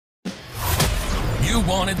You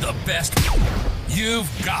wanted the best. You've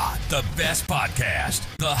got the best podcast.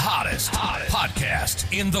 The hottest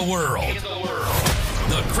podcast in the world.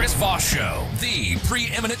 The Chris Voss Show, the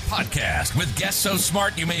preeminent podcast with guests so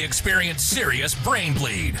smart you may experience serious brain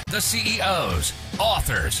bleed. The CEOs,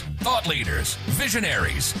 authors, thought leaders,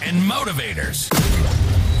 visionaries, and motivators.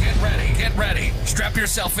 Get ready. Strap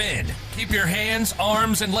yourself in. Keep your hands,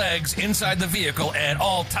 arms, and legs inside the vehicle at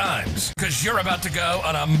all times, because you're about to go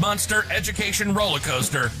on a monster education roller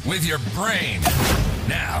coaster with your brain.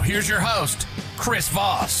 Now, here's your host, Chris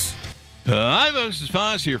Voss. Hi, folks. This is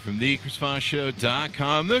Voss here from the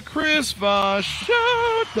ChrisVossShow.com, the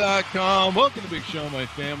ChrisVossShow.com. Welcome to the big show, my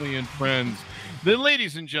family and friends. Then,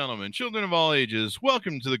 ladies and gentlemen, children of all ages,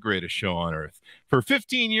 welcome to the greatest show on earth. For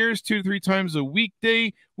 15 years, 2 to 3 times a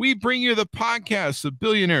weekday, we bring you the podcasts of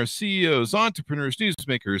billionaires, CEOs, entrepreneurs,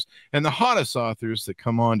 newsmakers, and the hottest authors that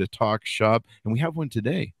come on to talk shop. And we have one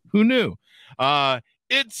today. Who knew?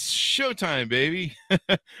 It's showtime, baby.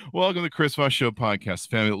 Welcome to the Chris Voss Show Podcast.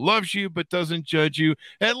 Family that loves you but doesn't judge you,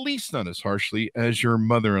 at least not as harshly as your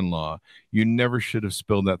mother-in-law. You never should have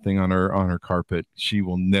spilled that thing on her carpet. She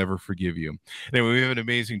will never forgive you. Anyway, we have an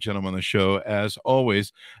amazing gentleman on the show, as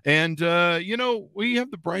always. And, we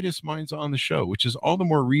have the brightest minds on the show, which is all the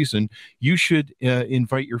more reason you should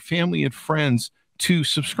invite your family and friends to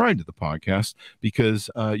subscribe to the podcast, because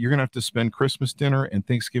you're going to have to spend Christmas dinner and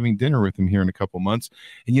Thanksgiving dinner with them here in a couple months.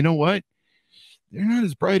 And you know what? They're not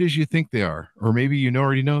as bright as you think they are, or maybe you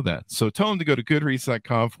already know that. So tell them to go to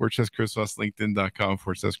goodreads.com/Chris Voss,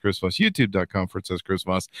 LinkedIn.com/Chris Voss, YouTube.com/Chris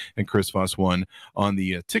Voss, and Chris Voss 1 on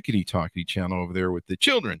the Tickety Talkety channel over there with the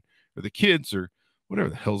children or the kids or whatever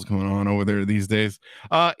the hell's going on over there these days.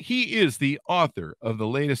 He is the author of the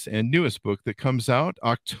latest and newest book that comes out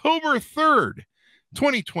October 3rd.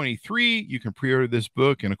 2023. You can pre-order this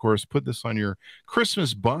book and, of course, put this on your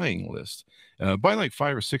Christmas buying list. Buy like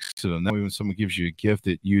 5 or 6 of them. That way when someone gives you a gift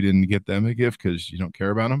that you didn't get them a gift because you don't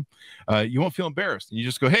care about them, you won't feel embarrassed. And you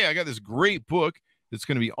just go, hey, I got this great book that's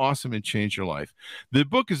going to be awesome and change your life. The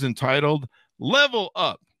book is entitled Level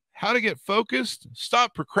Up: How to Get Focused,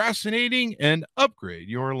 Stop Procrastinating, and Upgrade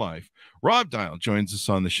Your Life. Rob Dial joins us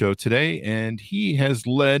on the show today, and he has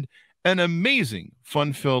led an amazing,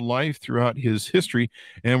 fun-filled life throughout his history,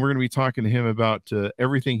 and we're going to be talking to him about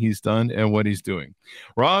everything he's done and what he's doing.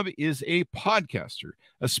 Rob is a podcaster,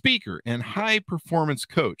 a speaker, and high-performance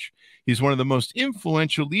coach. He's one of the most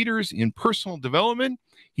influential leaders in personal development.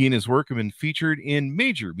 He and his work have been featured in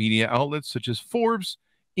major media outlets such as Forbes,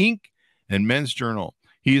 Inc., and Men's Journal.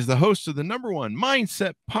 He is the host of the #1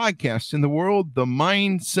 mindset podcast in the world, The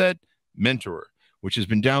Mindset Mentor, which has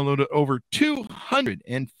been downloaded over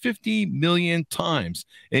 250 million times.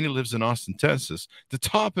 And he lives in Austin, Texas, to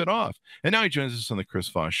top it off. And now he joins us on the Chris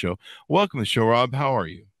Voss Show. Welcome to the show, Rob. How are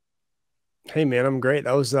you? Hey, man, I'm great.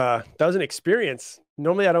 That was an experience.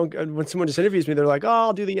 Normally, I don't. When someone just interviews me, they're like, "Oh,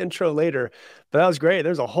 I'll do the intro later." But that was great.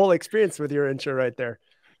 There's a whole experience with your intro right there.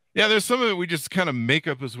 Yeah, there's some of it we just kind of make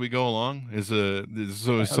up as we go along. There's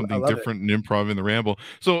always something different and improv in the ramble.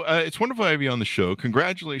 So it's wonderful to have you on the show.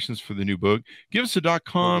 Congratulations for the new book. Give us the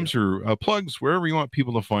 .coms or plugs wherever you want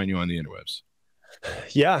people to find you on the interwebs.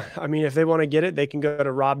 Yeah, I mean, if they want to get it, they can go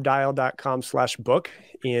to robdial.com/book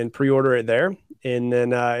and pre-order it there. And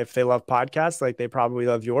then if they love podcasts, like they probably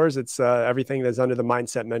love yours, it's everything that's under the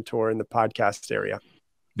Mindset Mentor in the podcast area.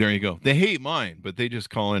 There you go. They hate mine, but they just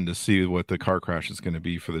call in to see what the car crash is going to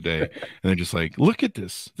be for the day. And they're just like, look at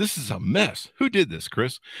this. This is a mess. Who did this,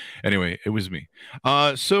 Chris? Anyway, it was me.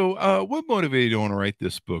 So what motivated you to want to write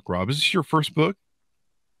this book, Rob? Is this your first book?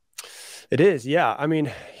 It is. Yeah. I mean,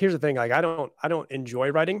 here's the thing. Like, I don't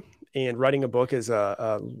enjoy writing, and writing a book is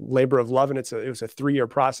a labor of love. And it was a 3-year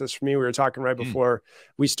process for me. We were talking right before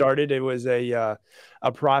we started. It was a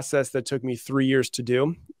process that took me 3 years to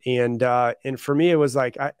do. And for me, it was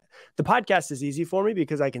like, the podcast is easy for me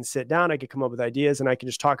because I can sit down, I can come up with ideas, and I can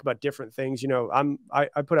just talk about different things. You know,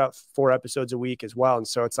 I put out 4 episodes a week as well. And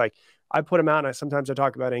so it's like, I put them out, and sometimes I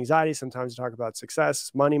talk about anxiety, sometimes I talk about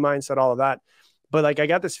success, money mindset, all of that. But like, I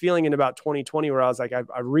got this feeling in about 2020 where I was like, I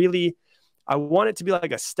want it to be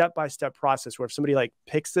like a step-by-step process where if somebody like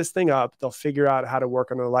picks this thing up, they'll figure out how to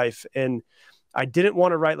work on their life. And I didn't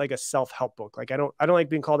want to write like a self-help book. Like, I don't like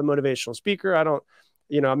being called a motivational speaker.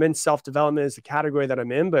 I'm in self-development as the category that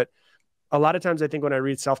I'm in, but a lot of times I think when I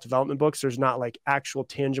read self-development books, there's not like actual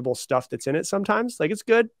tangible stuff that's in it sometimes. Like, it's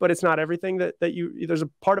good, but it's not everything there's a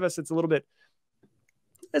part of us that's a little bit,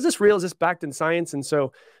 is this real? Is this backed in science? And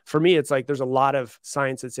so for me, it's like, there's a lot of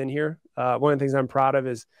science that's in here. One of the things I'm proud of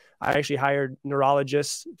is I actually hired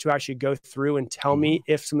neurologists to actually go through and tell me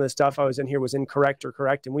if some of the stuff I was in here was incorrect or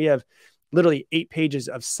correct. And we have literally 8 pages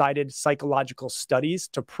of cited psychological studies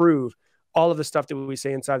to prove all of the stuff that we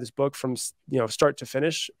say inside this book from, start to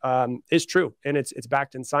finish, is true. And it's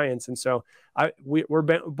backed in science. And so we're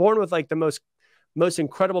born with like the most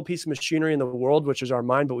incredible piece of machinery in the world, which is our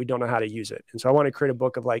mind, but we don't know how to use it. And so I want to create a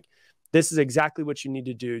book of like, this is exactly what you need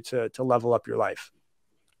to do to level up your life.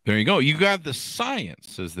 There you go. You got the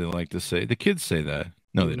science, as they like to say. The kids say that.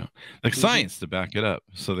 No, they don't. Like science to back it up.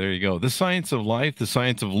 So there you go. The science of life, the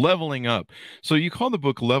science of leveling up. So you call the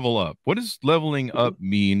book Level Up. What does leveling up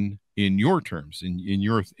mean in your terms, in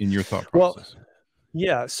your thought process? Well,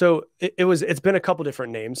 yeah. So it's been a couple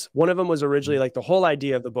different names. One of them was originally like the whole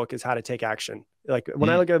idea of the book is how to take action. Like when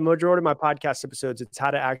I look at the majority of my podcast episodes, it's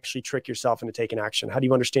how to actually trick yourself into taking action. How do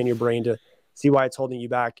you understand your brain to see why it's holding you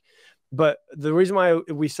back? But the reason why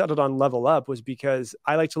we settled on Level Up was because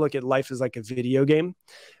I like to look at life as like a video game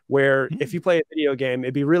where if you play a video game,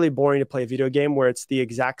 it'd be really boring to play a video game where it's the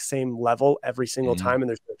exact same level every single time and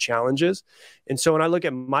there's no challenges. And so when I look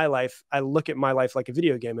at my life, I look at my life like a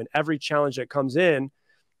video game, and every challenge that comes in,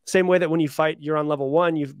 same way that when you fight, you're on level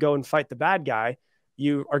 1, you go and fight the bad guy,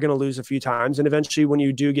 you are going to lose a few times. And eventually when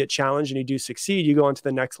you do get challenged and you do succeed, you go on to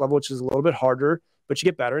the next level, which is a little bit harder, but you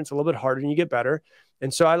get better. And it's a little bit harder and you get better.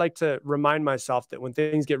 And so I like to remind myself that when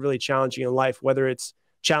things get really challenging in life, whether it's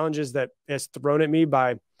challenges that is thrown at me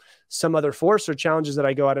by some other force or challenges that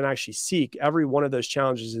I go out and actually seek, every one of those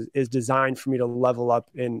challenges is designed for me to level up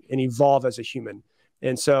and evolve as a human.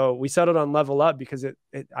 And so we settled on Level Up because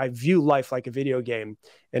I view life like a video game.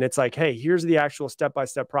 And it's like, hey, here's the actual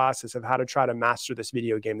step-by-step process of how to try to master this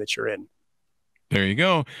video game that you're in. There you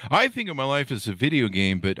go. I think of my life as a video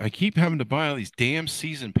game, but I keep having to buy all these damn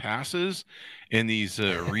season passes and these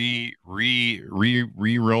re-rolled,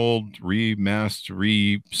 remastered,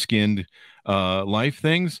 re-skinned life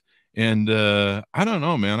things. And I don't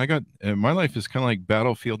know, man. My life is kind of like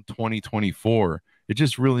Battlefield 2024. It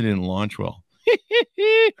just really didn't launch well.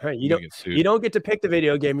 Right, you don't get to pick the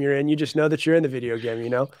video game you're in. You just know that you're in the video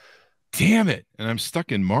game, Damn it. And I'm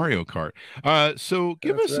stuck in Mario Kart. So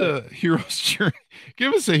give us a hero's journey.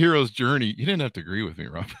 Give us a hero's journey. You didn't have to agree with me,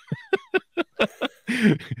 Rob.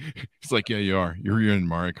 It's like, yeah, you are. You're in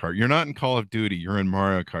Mario Kart. You're not in Call of Duty. You're in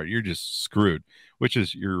Mario Kart. You're just screwed, which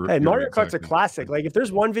is Mario Kart's a classic. Like if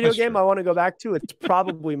there's one video game I want to go back to, it's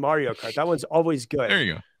probably Mario Kart. That one's always good. There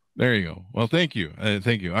you go. There you go. Well, thank you.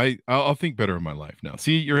 Thank you. I'll think better of my life now.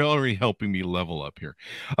 See, you're already helping me level up here.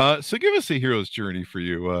 So give us a hero's journey for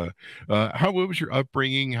you. What was your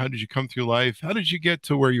upbringing? How did you come through life? How did you get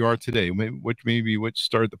to where you are today? Maybe what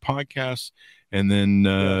started the podcast and then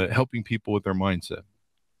helping people with their mindset?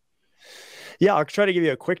 Yeah, I'll try to give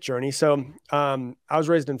you a quick journey. So I was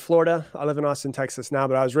raised in Florida. I live in Austin, Texas now,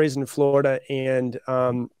 but I was raised in Florida, and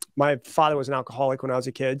my father was an alcoholic when I was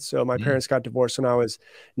a kid. So my parents got divorced when I was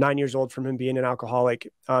 9 years old from him being an alcoholic.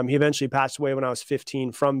 He eventually passed away when I was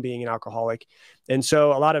 15 from being an alcoholic. And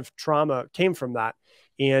so a lot of trauma came from that.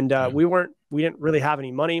 And we didn't really have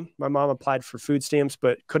any money. My mom applied for food stamps,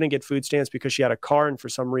 but couldn't get food stamps because she had a car. And for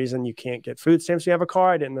some reason you can't get food stamps when you have a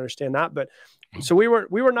car. I didn't understand that. But so we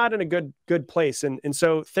were not in a good place. And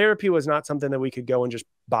so therapy was not something that we could go and just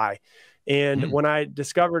buy. And when I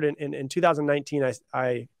discovered in 2019,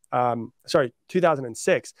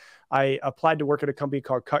 2006, I applied to work at a company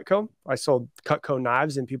called Cutco. I sold Cutco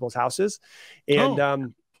knives in people's houses,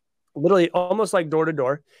 and literally almost like door to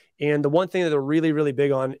door. And the one thing that they're really, really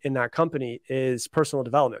big on in that company is personal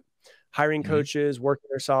development, hiring coaches, working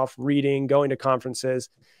yourself, reading, going to conferences.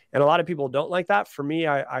 And a lot of people don't like that. For me,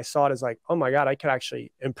 I saw it as like, oh my God, I could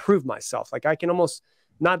actually improve myself. Like I can almost,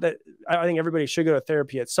 not that I think everybody should go to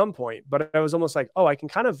therapy at some point, but I was almost like, oh, I can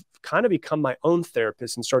kind of become my own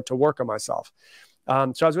therapist and start to work on myself.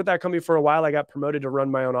 So I was with that company for a while. I got promoted to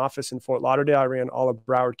run my own office in Fort Lauderdale. I ran all of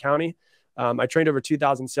Broward County. I trained over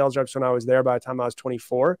 2,000 sales reps when I was there by the time I was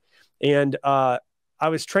 24. And I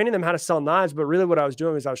was training them how to sell knives, but really what I was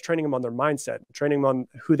doing is I was training them on their mindset, training them on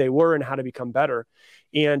who they were and how to become better.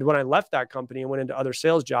 And when I left that company and went into other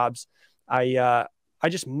sales jobs, I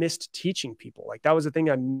just missed teaching people. Like that was the thing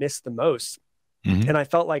I missed the most. And I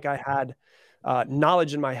felt like I had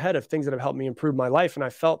knowledge in my head of things that have helped me improve my life. And I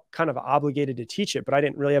felt kind of obligated to teach it, but I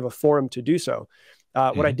didn't really have a forum to do so.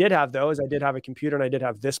 What I did have though, is I did have a computer and I did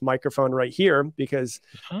have this microphone right here because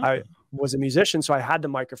I was a musician. So I had the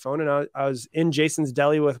microphone, and I was in Jason's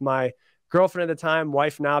Deli with my girlfriend at the time,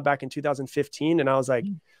 wife now, back in 2015. And I was like,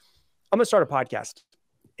 I'm going to start a podcast.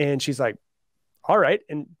 And she's like, all right.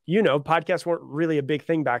 And podcasts weren't really a big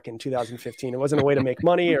thing back in 2015. It wasn't a way to make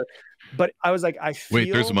money but I was like,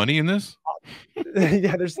 wait, there's money in this?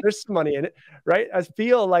 Yeah, there's some money in it, right? I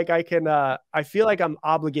feel like I'm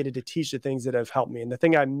obligated to teach the things that have helped me. And the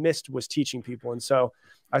thing I missed was teaching people. And so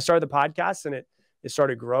I started the podcast, and it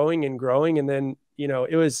started growing and growing. And then,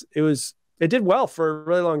 it did well for a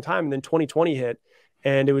really long time. And then 2020 hit,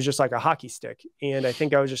 and it was just like a hockey stick. And I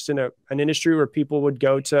think I was just in an industry where people would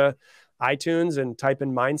go to iTunes and type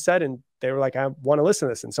in mindset, and they were like, I want to listen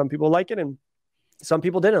to this. And some people like it, and some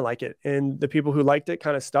people didn't like it. And the people who liked it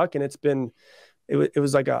kind of stuck. And it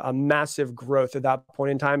was like a massive growth at that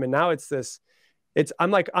point in time. And now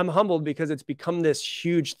I'm humbled because it's become this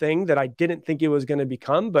huge thing that I didn't think it was going to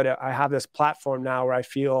become, but I have this platform now where I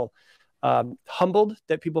feel humbled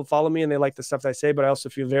that people follow me and they like the stuff that I say, but I also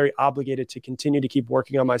feel very obligated to continue to keep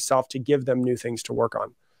working on myself to give them new things to work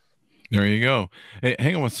on. There you go. Hey,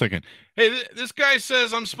 hang on one second. Hey, this guy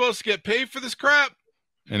says I'm supposed to get paid for this crap.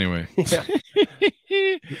 Anyway. Yeah.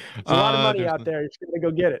 There's a lot of money out there. You're just going to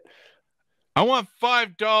go get it. I want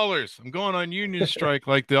 $5. I'm going on union strike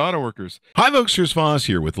like the auto workers. Hi, folks. Chris Voss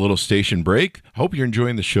here with a little station break. Hope you're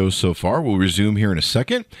enjoying the show so far. We'll resume here in a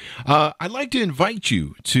second. I'd like to invite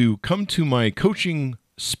you to come to my coaching,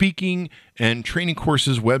 speaking, and training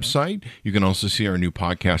courses website. You can also see our new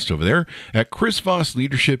podcast over there at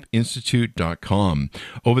chrisvossleadershipinstitute.com.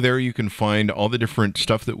 Over there, you can find all the different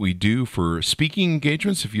stuff that we do for speaking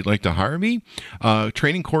engagements if you'd like to hire me,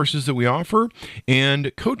 training courses that we offer,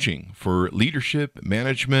 and coaching for leadership,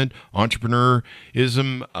 management,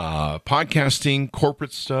 entrepreneurism, podcasting,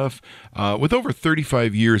 corporate stuff. With over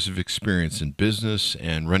 35 years of experience in business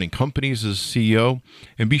and running companies as CEO.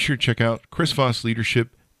 And be sure to check out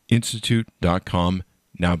chrisvossleadershipinstitute.com.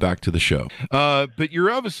 Now back to the show. But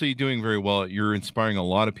you're obviously doing very well. You're inspiring a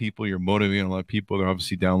lot of people. You're motivating a lot of people. They're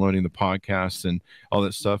obviously downloading the podcast and all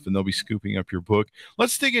that stuff, and they'll be scooping up your book.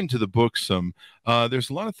 Let's dig into the book some. There's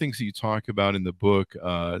a lot of things that you talk about in the book.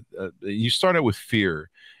 You start out with fear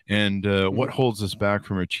and what holds us back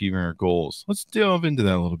from achieving our goals. Let's delve into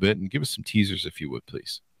that a little bit and give us some teasers, if you would,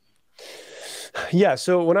 please. Yeah.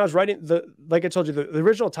 So when I was writing like I told you, the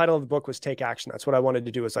original title of the book was Take Action. That's what I wanted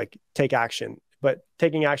to do, was like take action, but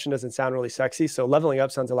taking action doesn't sound really sexy. So leveling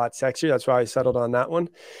up sounds a lot sexier. That's why I settled on that one.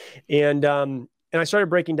 And I started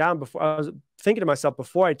breaking down before. I was thinking to myself,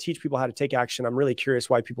 before I teach people how to take action, I'm really curious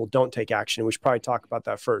why people don't take action. We should probably talk about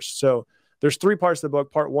that first. So there's 3 parts of the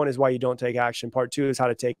book. Part 1 is why you don't take action. Part 2 is how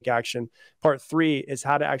to take action. Part 3 is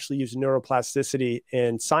how to actually use neuroplasticity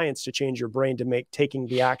and science to change your brain to make taking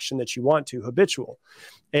the action that you want to habitual.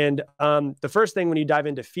 And the first thing, when you dive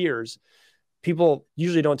into fears, people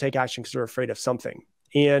usually don't take action because they're afraid of something.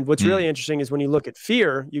 And what's really interesting is when you look at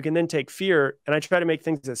fear, you can then take fear, and I try to make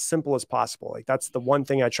things as simple as possible. Like, that's the one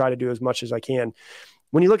thing I try to do as much as I can.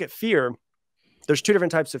 When you look at fear, there's 2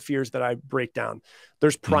 different types of fears that I break down.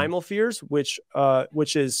 There's primal fears, which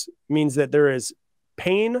means that there is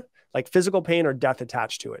pain, like physical pain or death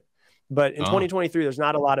attached to it. But in 2023, there's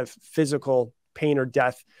not a lot of physical pain or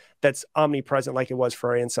death that's omnipresent like it was for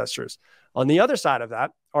our ancestors. On the other side of that,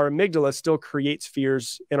 our amygdala still creates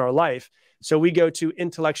fears in our life. So we go to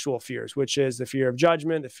intellectual fears, which is the fear of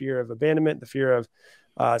judgment, the fear of abandonment, the fear of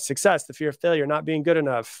success, the fear of failure, not being good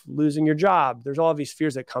enough, losing your job. There's all these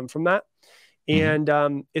fears that come from that. And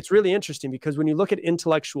it's really interesting because when you look at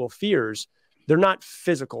intellectual fears, they're not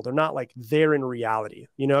physical. They're not like they're in reality.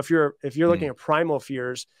 You know, if you're looking at primal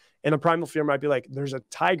fears, and a primal fear might be like, there's a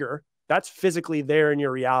tiger, that's physically there in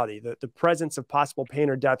your reality. The presence of possible pain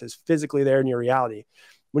or death is physically there in your reality.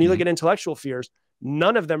 When you look at intellectual fears,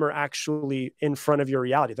 none of them are actually in front of your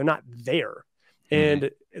reality. They're not there.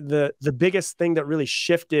 And the biggest thing that really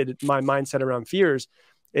shifted my mindset around fears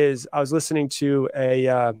is I was listening to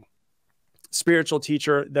a spiritual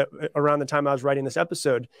teacher that around the time I was writing this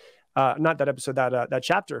episode, that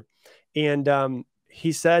chapter. And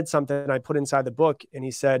he said something I put inside the book, and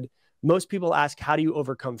he said, most people ask, how do you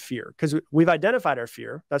overcome fear? Because we've identified our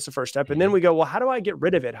fear. That's the first step. And then we go, well, how do I get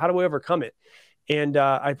rid of it? How do we overcome it? And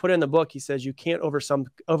I put in the book, he says, you can't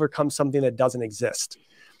overcome something that doesn't exist.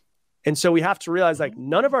 And so we have to realize, like,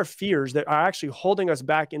 none of our fears that are actually holding us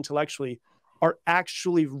back intellectually are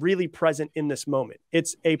actually really present in this moment.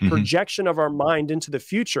 It's a projection of our mind into the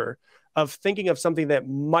future of thinking of something that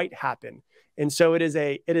might happen. And so it is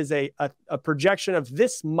a projection of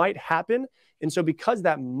this might happen. And so because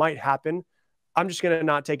that might happen, I'm just going to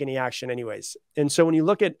not take any action anyways. And so when you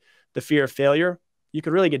look at the fear of failure, you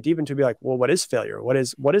could really get deep into be like, well, what is failure? What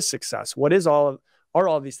is success? Are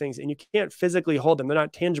all of these things? And you can't physically hold them. They're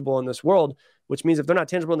not tangible in this world, which means if they're not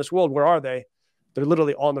tangible in this world, where are they? They're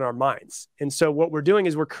literally all in our minds. And so what we're doing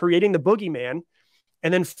is we're creating the boogeyman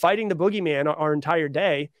and then fighting the boogeyman our entire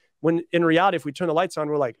day, when in reality, if we turn the lights on,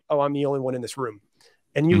 we're like, oh, I'm the only one in this room.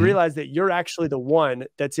 And you realize that you're actually the one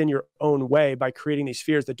that's in your own way by creating these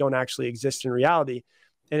fears that don't actually exist in reality.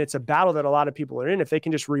 And it's a battle that a lot of people are in. If they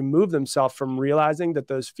can just remove themselves from realizing that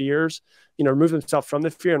those fears, remove themselves from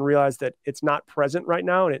the fear and realize that it's not present right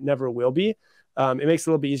now and it never will be, it makes it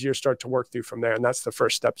a little bit easier to start to work through from there. And that's the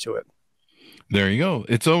first step to it. There you go.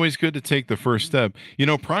 It's always good to take the first step.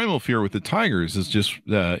 Primal fear with the tigers is just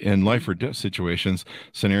in life or death situations,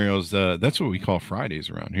 scenarios. That's what we call Fridays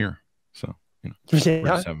around here. So, yeah,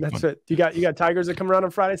 that's it. You got tigers that come around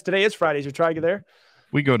on Fridays. Today is Fridays. You're trying to get there.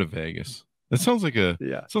 We go to Vegas. That sounds like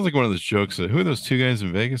sounds like one of those jokes. Who are those two guys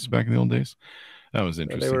in Vegas back in the old days? That was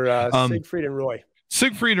interesting. They were Siegfried and Roy.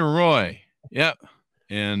 Siegfried and Roy. Yep.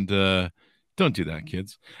 And don't do that,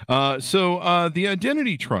 kids. So the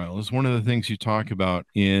identity trial is one of the things you talk about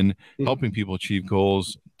in helping people achieve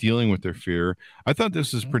goals, dealing with their fear. I thought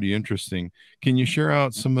this is pretty interesting. Can you share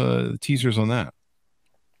out some teasers on that?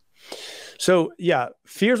 So yeah,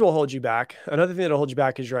 fears will hold you back. Another thing that'll hold you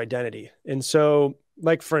back is your identity. And so,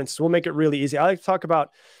 like, for instance, we'll make it really easy. I like to talk about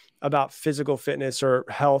physical fitness or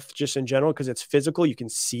health just in general, because it's physical. You can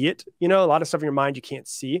see it, a lot of stuff in your mind you can't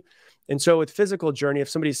see. And so with physical journey, if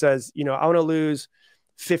somebody says, I want to lose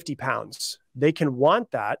 50 pounds, they can want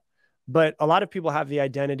that. But a lot of people have the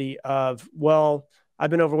identity of, well, I've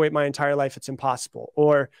been overweight my entire life. It's impossible.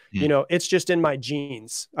 Or, it's just in my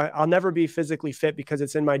genes. I'll never be physically fit because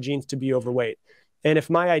it's in my genes to be overweight. And if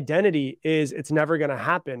my identity is it's never going to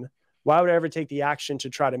happen, why would I ever take the action to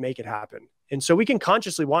try to make it happen? And so we can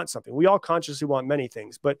consciously want something. We all consciously want many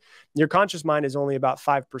things, but your conscious mind is only about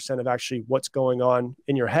 5% of actually what's going on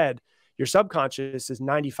in your head. Your subconscious is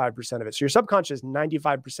 95% of it. So your subconscious is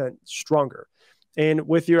 95% stronger. And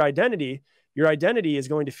with your identity is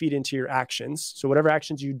going to feed into your actions. So whatever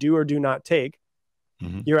actions you do or do not take,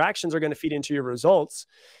 your actions are going to feed into your results,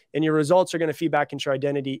 and your results are going to feed back into your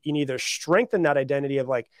identity and either strengthen that identity of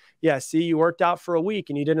like, yeah, see, you worked out for a week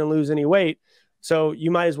and you didn't lose any weight, so you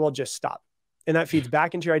might as well just stop. And that feeds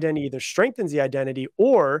back into your identity, either strengthens the identity,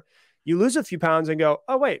 or you lose a few pounds and go,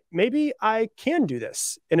 oh, wait, maybe I can do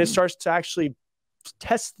this. And it starts to actually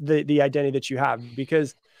test the identity that you have.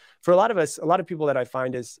 Because for a lot of us, a lot of people that I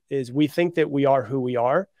find is we think that we are who we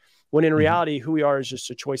are, when in reality, who we are is just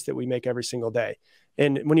a choice that we make every single day.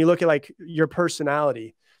 And when you look at like your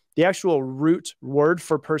personality, the actual root word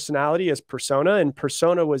for personality is persona, and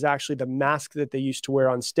persona was actually the mask that they used to wear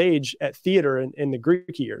on stage at theater in the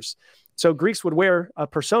Greek years. So Greeks would wear a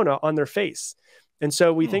persona on their face. And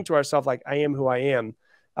so we think to ourselves, like, I am who I am.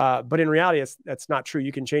 But in reality, that's not true.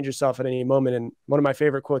 You can change yourself at any moment. And one of my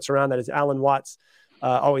favorite quotes around that is Alan Watts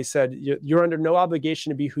always said, you're under no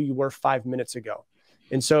obligation to be who you were 5 minutes ago.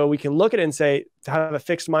 And so we can look at it and say, to have a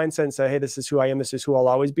fixed mindset and say, hey, this is who I am. This is who I'll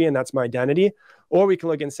always be. And that's my identity. Or we can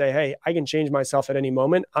look and say, hey, I can change myself at any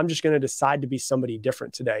moment. I'm just going to decide to be somebody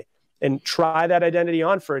different today and try that identity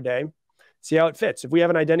on for a day. See how it fits. If we have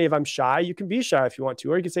an identity of I'm shy, you can be shy if you want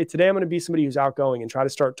to. Or you can say, today I'm going to be somebody who's outgoing, and try to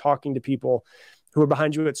start talking to people who are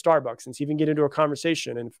behind you at Starbucks and see if you can get into a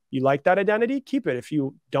conversation. And if you like that identity, keep it. If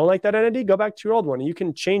you don't like that identity, go back to your old one. And you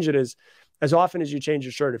can change it as often as you change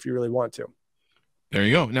your shirt if you really want to. There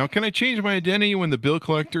you go. Now, can I change my identity when the bill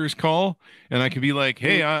collectors call? And I can be like,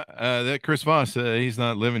 hey, that Chris Voss, he's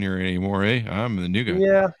not living here anymore, eh? I'm the new guy.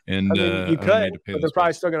 Yeah. And I mean, you could, but they're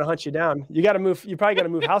probably still going to hunt you down. You got to move. You probably got to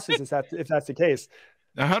move houses if that's the case.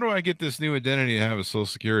 Now, how do I get this new identity to have a social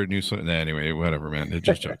security anyway, whatever, man. It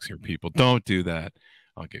just jokes here, people. Don't do that.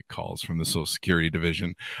 I'll get calls from the Social Security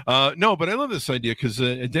division. No, but I love this idea because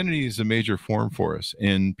identity is a major form for us,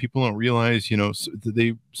 and people don't realize,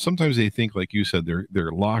 sometimes they think, like you said,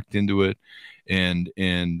 they're locked into it, and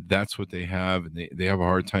that's what they have, and they have a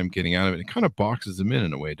hard time getting out of it. It kind of boxes them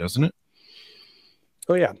in a way, doesn't it?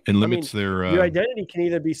 Oh yeah, and limits their your identity can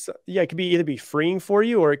either be it could be either be freeing for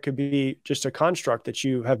you, or it could be just a construct that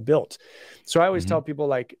you have built. So I always tell people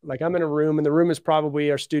like I'm in a room, and the room is probably,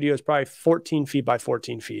 our studio is probably 14 feet by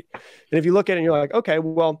 14 feet. And if you look at it and you're like, okay,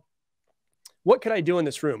 well, what could I do in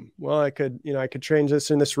this room? Well, I could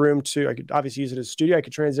transition this room to, I could obviously use it as a studio. I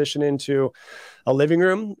could transition into a living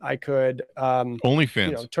room. I could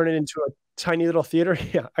OnlyFans, turn it into a tiny little theater.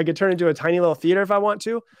 Yeah, I could turn it into a tiny little theater if I want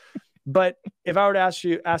to. But if I were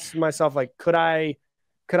to ask myself, like, could I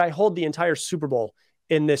hold the entire Super Bowl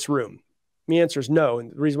in this room? The answer is no.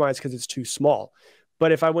 And the reason why is because it's too small.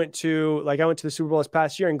 But if I went to the Super Bowl this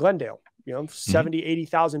past year in Glendale, 70,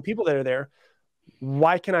 80,000 people that are there,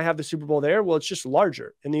 why can I have the Super Bowl there? Well, it's just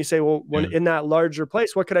larger. And then you say, well, when in that larger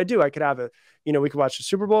place, what could I do? I could have we could watch the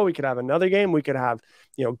Super Bowl. We could have another game. We could have,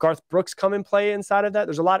 Garth Brooks come and play inside of that.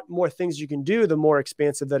 There's a lot more things you can do the more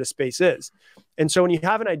expansive that a space is. And so when you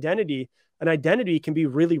have an identity can be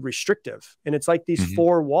really restrictive. And it's like these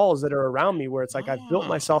four walls that are around me where it's like, I've built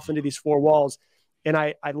myself into these four walls and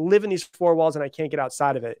I live in these four walls and I can't get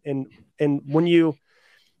outside of it. And when you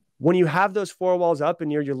have those four walls up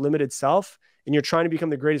and you're your limited self and you're trying to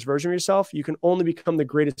become the greatest version of yourself, you can only become the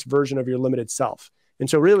greatest version of your limited self. And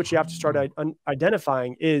so really what you have to start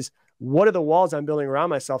identifying is, what are the walls I'm building around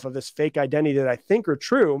myself of this fake identity that I think are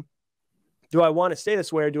true? Do I want to stay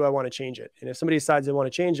this way or do I want to change it? And if somebody decides they want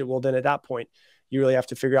to change it, well, then at that point, you really have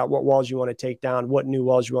to figure out what walls you want to take down, what new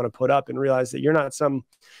walls you want to put up, and realize that you're not some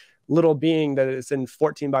little being that is in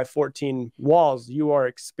 14 by 14 walls. You are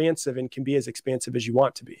expansive and can be as expansive as you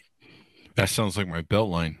want to be. That sounds like my belt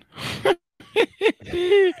line. That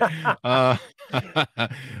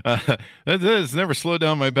has never slowed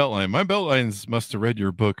down my belt line. My belt lines must have read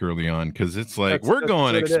your book early on, because it's like, we're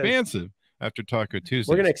going expansive after Taco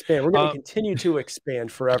Tuesday. We're going to expand. We're going to continue to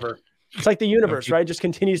expand forever. It's like the universe, right? Just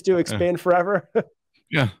continues to expand forever.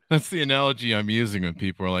 Yeah, that's the analogy I'm using when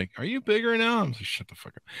people are like, are you bigger now? I'm like, shut the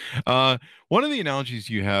fuck up. One of the analogies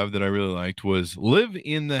you have that I really liked was live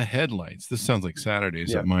in the headlights. This sounds like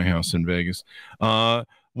Saturdays at my house in Vegas.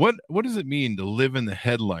 What does it mean to live in the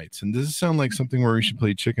headlights? And does it sound like something where we should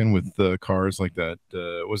play chicken with cars like that?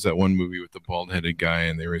 What was that one movie with the bald-headed guy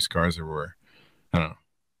and they race cars everywhere? I don't know.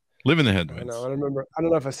 Live in the headlights. I remember. I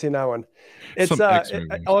don't know if I've seen that one. It's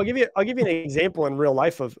I'll give you an example in real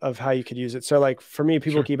life of how you could use it. So like for me,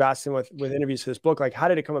 people keep asking with interviews for this book, like, how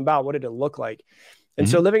did it come about? What did it look like? And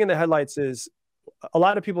so living in the headlights is, a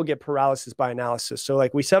lot of people get paralysis by analysis. So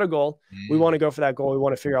like, we set a goal, we want to go for that goal. We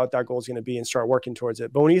want to figure out what that goal is going to be and start working towards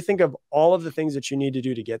it. But when you think of all of the things that you need to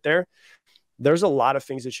do to get there, there's a lot of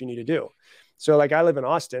things that you need to do. So like, I live in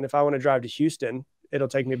Austin. If I want to drive to Houston, it'll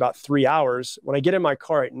take me about 3 hours. When I get in my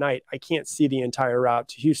car at night, I can't see the entire route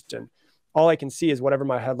to Houston. All I can see is whatever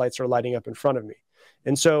my headlights are lighting up in front of me.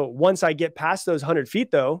 And so once I get past those 100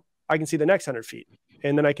 feet though, I can see the next 100 feet.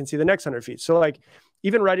 And then I can see the next 100 feet. So like,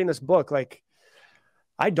 even writing this book, like,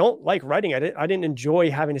 I don't like writing at it. I didn't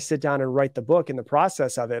enjoy having to sit down and write the book in the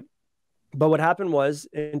process of it. But what happened was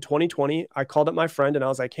in 2020, I called up my friend and I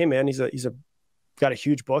was like, hey man, he's got a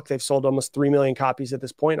huge book. They've sold almost 3 million copies at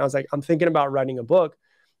this point. And I was like, I'm thinking about writing a book.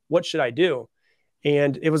 What should I do?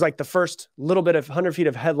 And it was like the first little bit of 100 feet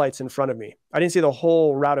of headlights in front of me. I didn't see the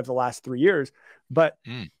whole route of the last 3 years, but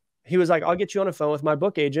he was like, I'll get you on a phone with my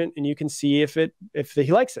book agent and you can see if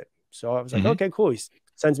he likes it. So I was like, okay, cool. He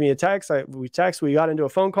sends me a text. We got into a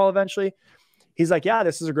phone call eventually. He's like, yeah,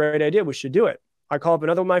 this is a great idea. We should do it. I call up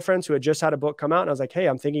another one of my friends who had just had a book come out and I was like, hey,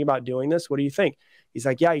 I'm thinking about doing this. What do you think? He's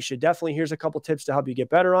like, yeah, you should definitely. Here's a couple tips to help you get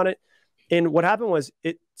better on it. And what happened was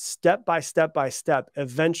it step by step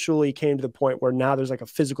eventually came to the point where now there's like a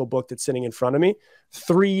physical book that's sitting in front of me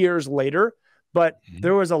 3 years later. But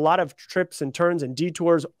there was a lot of trips and turns and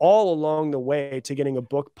detours all along the way to getting a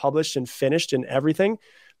book published and finished and everything.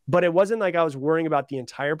 But it wasn't like I was worrying about the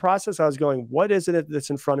entire process. I was going, what is it that's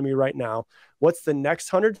in front of me right now? What's the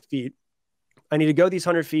next 100 feet? I need to go these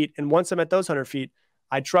 100 feet. And once I'm at those 100 feet,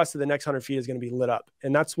 I trust that the next 100 feet is going to be lit up.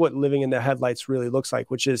 And that's what living in the headlights really looks like,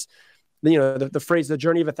 which is, the phrase, the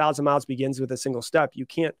journey of 1,000 miles begins with a single step. You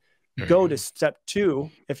can't go to step 2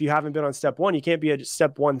 if you haven't been on step 1. You can't be at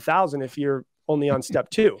step 1,000 if you're only on step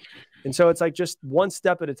 2. And so it's like just one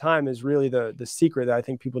step at a time is really the secret that I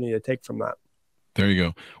think people need to take from that. There you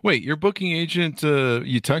go. Wait, your booking agent,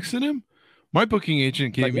 you texted him? My booking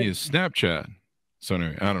agent gave me his Snapchat. So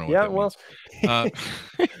anyway, I don't know what that means.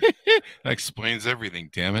 That explains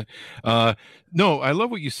everything, damn it. No, I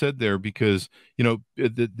love what you said there because,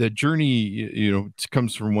 the journey,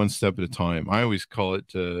 comes from one step at a time. I always call it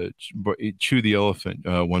chew the elephant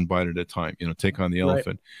one bite at a time, take on the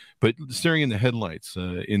elephant. But staring in the headlights,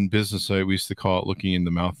 in business, we used to call it looking in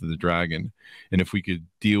the mouth of the dragon. And if we could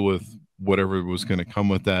deal with whatever was going to come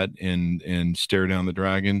with that and stare down the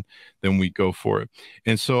dragon, then we go for it.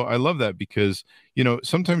 And so I love that because,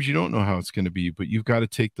 sometimes you don't know how it's going to be, but you've got to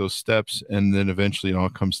take those steps and then eventually it all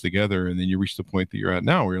comes together. And then you reach the point that you're at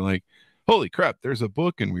now where you're like, holy crap, there's a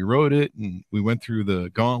book and we wrote it and we went through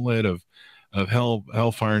the gauntlet of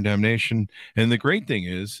hellfire and damnation. And the great thing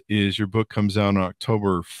is your book comes out on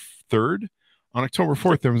October 3rd. On October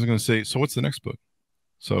 4th, everyone's going to say, so what's the next book?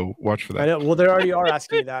 So watch for that. I know. Well, they already are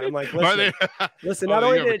asking me that. I'm like, listen, Oh, not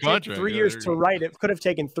only you have did a it take contract. 3 Yeah, years there to you go. write, it could have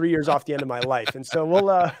taken 3 years off the end of my life. And so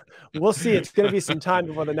we'll see. It's going to be some time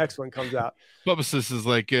before the next one comes out. Publicist is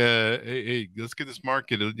like, hey, let's get this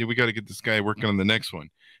market. We got to get this guy working on the next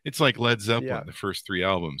one. It's like Led Zeppelin, Yeah. the first 3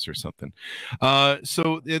 albums or something.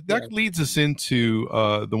 So that leads us into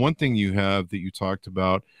the one thing you have that you talked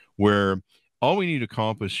about, where all we need to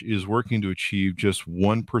accomplish is working to achieve just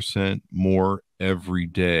 1% more every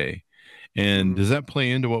day. And does that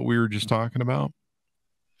play into what we were just talking about?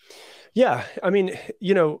 Yeah. I mean,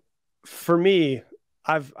 for me,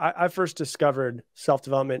 I first discovered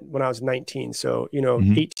self-development when I was 19. So,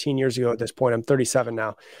 18 years ago at this point. I'm 37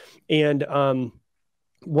 now. And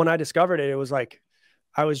when I discovered it, it was like,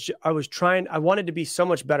 I wanted to be so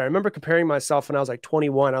much better. I remember comparing myself when I was like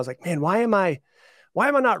 21. I was like, man, why am I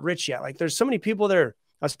not rich yet? Like, there's so many people there.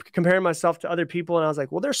 I was comparing myself to other people, and I was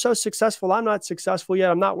like, well, they're so successful. I'm not successful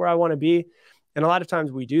yet. I'm not where I want to be. And a lot of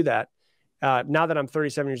times we do that. Now that I'm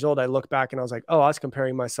 37 years old, I look back and I was like, oh, I was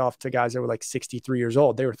comparing myself to guys that were like 63 years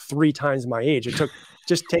old. They were 3 times my age. It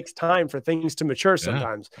just takes time for things to mature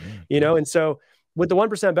sometimes, And so with the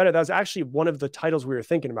 1% better, that was actually one of the titles we were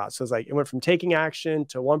thinking about. So it's like, it went from taking action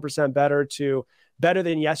to 1% better to better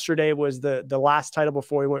than yesterday was the last title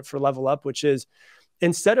before we went for level up, which is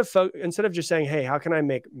instead of just saying, hey, how can I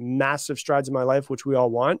make massive strides in my life, which we all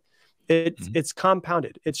want, it's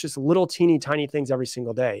compounded. It's just little teeny tiny things every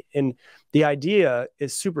single day. And the idea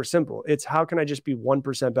is super simple. It's how can I just be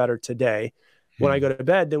 1% better today when I go to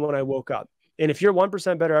bed than when I woke up? And if you're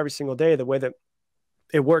 1% better every single day, the way that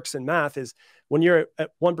it works in math is when you're at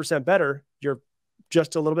 1% better, you're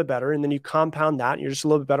just a little bit better. And then you compound that and you're just a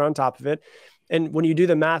little bit better on top of it. And when you do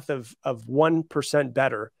the math of 1%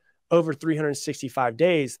 better over 365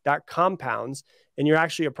 days, that compounds, and you're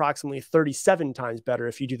actually approximately 37 times better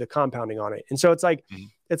if you do the compounding on it. And so it's like,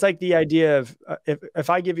 it's like the idea of if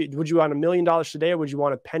I give you, would you want $1 million today, or would you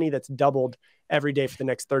want a penny that's doubled every day for the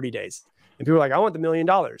next 30 days? And people are like, I want the $1 million,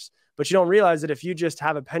 but you don't realize that if you just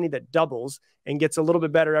have a penny that doubles and gets a little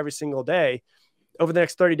bit better every single day, over the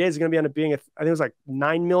next 30 days, it's going to be end up being, I think it was like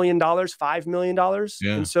 $9 million, $5 million.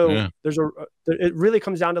 Yeah, and so it really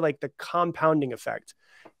comes down to like the compounding effect.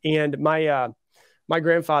 And my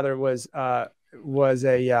grandfather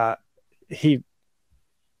he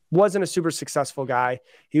wasn't a super successful guy.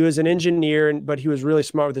 He was an engineer, but he was really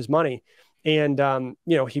smart with his money. And,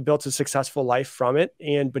 he built a successful life from it.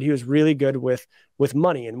 But he was really good with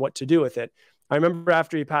money and what to do with it. I remember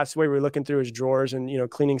after he passed away, we were looking through his drawers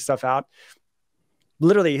and, cleaning stuff out.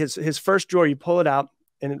 Literally his first drawer, you pull it out,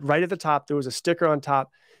 and right at the top, there was a sticker on top,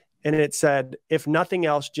 and it said, if nothing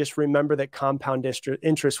else, just remember that compound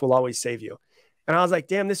interest will always save you. And I was like,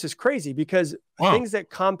 damn, this is crazy, because things that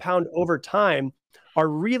compound over time are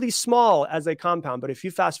really small as they compound. But if you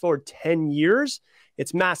fast forward 10 years,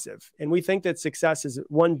 it's massive. And we think that success is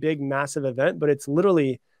one big, massive event, but it's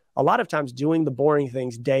literally a lot of times doing the boring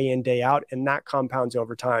things day in, day out, and that compounds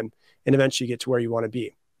over time and eventually get to where you want to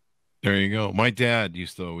be. There you go. My dad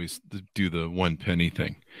used to always do the 1 penny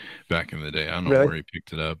thing back in the day. I don't know where he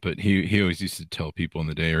picked it up, but he always used to tell people in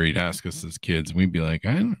the day, or he'd ask us as kids, and we'd be like,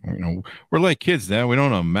 I don't know, we're like kids, Dad. We don't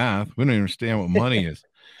know math. We don't understand what money is.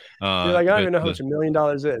 You're like, I don't even know how much $1 million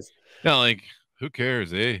is. Yeah, like, who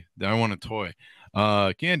cares? I want a toy.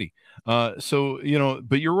 Candy. So,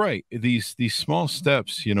 but you're right. These small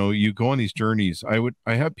steps, you go on these journeys.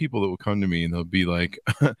 I have people that will come to me and they'll be like,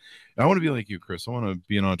 I want to be like you, Chris. I want to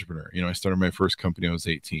be an entrepreneur. I started my first company when I was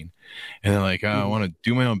 18, and they're like, I want to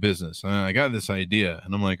do my own business. And I got this idea,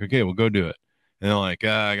 and I'm like, okay, well, go do it. And they're like,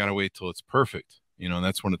 I got to wait till it's perfect. And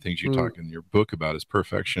that's one of the things you talk in your book about is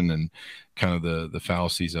perfection and kind of the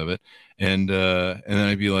fallacies of it. And then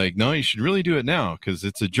I'd be like, no, you should really do it now, because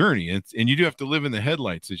it's a journey. And you do have to live in the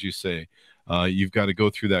headlights, as you say. You've got to go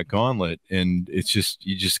through that gauntlet, and you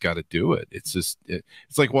just got to do it. It's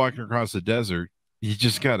like walking across the desert. You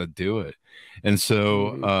just got to do it. And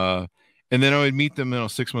so, and then I would meet them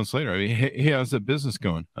 6 months later. I mean, hey, how's that business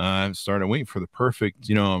going? I'm starting waiting for the perfect,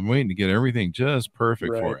 I'm waiting to get everything just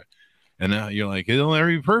perfect for it. And now you're like, it'll never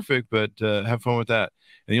be perfect, but have fun with that.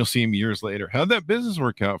 And you'll see them years later. How'd that business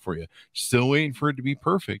work out for you? Still waiting for it to be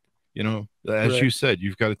perfect. As you said,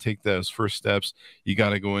 you've got to take those first steps. You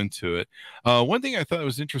got to go into it. One thing I thought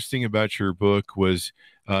was interesting about your book was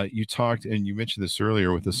you talked, and you mentioned this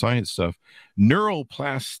earlier with the science stuff,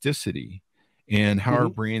 neuroplasticity and how our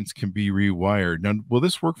brains can be rewired. Now, will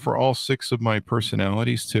this work for all 6 of my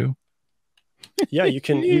personalities too? Yeah, you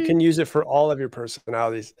can use it for all of your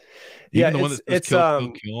personalities. Even the one that says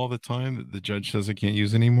kill all the time that the judge says I can't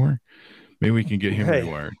use anymore. Maybe we can get him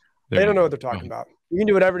rewired. They don't know what they're talking about. You can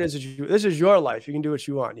do whatever it is this is your life. You can do what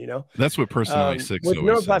you want, That's what Personality 6 with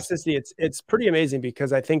always neuroplasticity, says. it's pretty amazing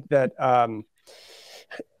because I think that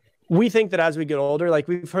we think that as we get older, like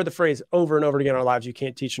we've heard the phrase over and over again in our lives, you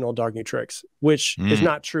can't teach an old dog new tricks, which is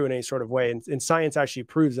not true in any sort of way. And science actually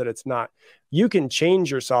proves that it's not. You can change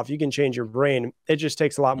yourself. You can change your brain. It just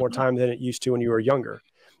takes a lot more time than it used to when you were younger.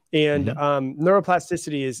 And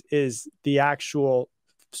neuroplasticity is the actual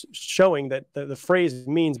showing that the phrase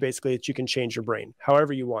means basically that you can change your brain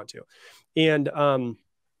however you want to. And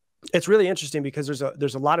it's really interesting because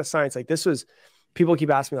there's a lot of science. Like people keep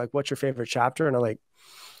asking me like, what's your favorite chapter? And I'm like,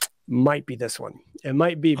 might be this one. It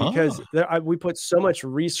might be because we put so much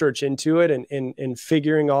research into it and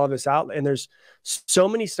figuring all of this out. And there's so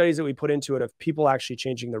many studies that we put into it of people actually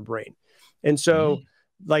changing their brain. And so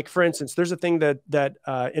like, for instance, there's a thing that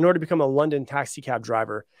in order to become a London taxi cab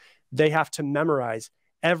driver, they have to memorize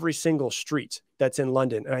every single street that's in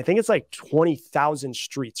London. And I think it's like 20,000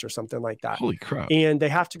 streets or something like that. Holy crap. And they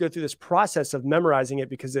have to go through this process of memorizing it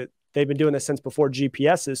because they've been doing this since before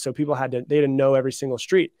GPSs. So people they didn't know every single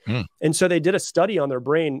street. And so they did a study on their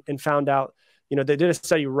brain and found out, they did a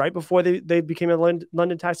study right before they became a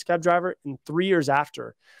London taxi cab driver and 3 years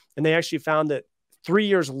after. And they actually found that 3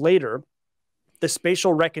 years later, the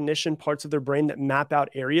spatial recognition parts of their brain that map out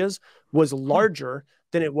areas was larger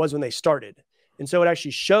than it was when they started. And so it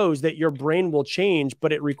actually shows that your brain will change,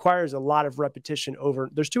 but it requires a lot of repetition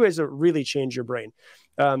there's two ways to really change your brain.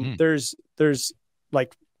 There's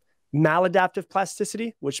like maladaptive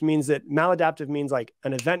plasticity, which means that maladaptive means like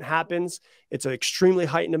an event happens. It's an extremely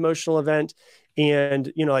heightened emotional event.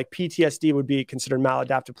 And, like PTSD would be considered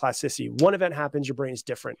maladaptive plasticity. One event happens, your brain is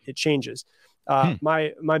different. It changes.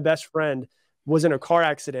 My best friend was in a car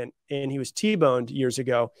accident and he was T-boned years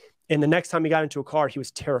ago. And the next time he got into a car, he was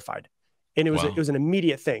terrified. And it was an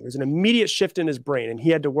immediate thing. It was an immediate shift in his brain and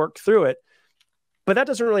he had to work through it. But that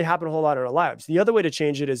doesn't really happen a whole lot in our lives. The other way to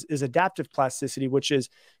change it is adaptive plasticity, which is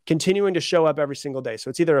continuing to show up every single day. So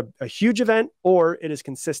it's either a huge event or it is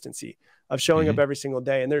consistency of showing up every single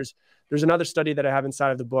day. And there's another study that I have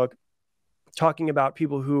inside of the book talking about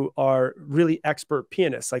people who are really expert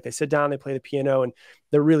pianists. Like they sit down, they play the piano and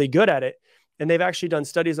they're really good at it. And they've actually done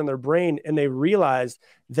studies on their brain and they realized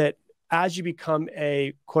that as you become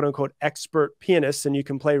a quote unquote expert pianist and you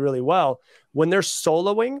can play really well, when they're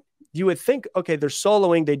soloing, you would think, okay, they're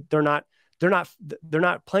soloing. They're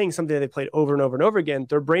not playing something that they played over and over and over again.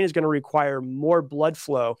 Their brain is going to require more blood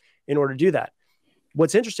flow in order to do that.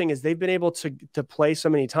 What's interesting is they've been able to play so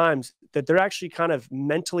many times that they're actually kind of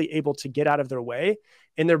mentally able to get out of their way,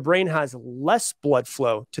 and their brain has less blood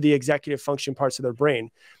flow to the executive function parts of their brain.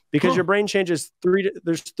 Because your brain changes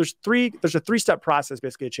there's a three-step process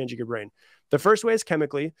basically of changing your brain. The first way is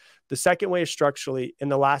chemically, the second way is structurally,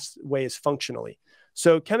 and the last way is functionally.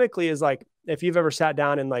 So chemically is like, if you've ever sat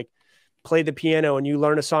down and like played the piano and you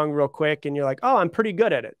learn a song real quick and you're like, oh, I'm pretty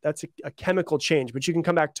good at it. That's a chemical change, but you can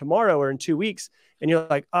come back tomorrow or in 2 weeks and you're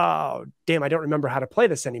like, oh, damn, I don't remember how to play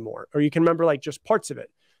this anymore. Or you can remember like just parts of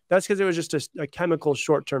it. That's because it was just a chemical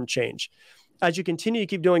short-term change. As you continue to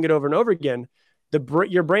keep doing it over and over again,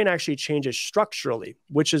 your brain actually changes structurally,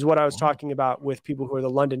 which is what I was talking about with people who are the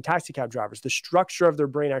London taxi cab drivers. The structure of their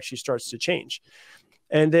brain actually starts to change.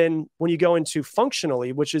 And then when you go into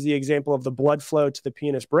functionally, which is the example of the blood flow to the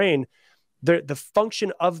pianist brain, the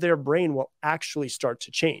function of their brain will actually start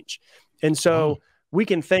to change. And so we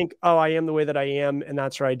can think, oh, I am the way that I am, and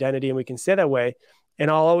that's our identity, and we can stay that way, and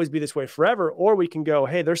I'll always be this way forever. Or we can go,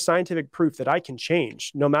 hey, there's scientific proof that I can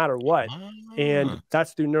change no matter what. And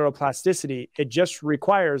that's through neuroplasticity. It just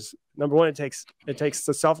requires, number one, it takes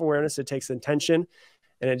the self-awareness, it takes intention,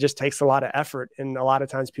 and it just takes a lot of effort. And a lot of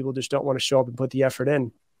times people just don't want to show up and put the effort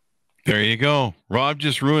in. There you go. Rob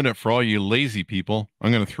just ruined it for all you lazy people.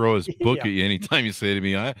 I'm going to throw his book at you anytime you say to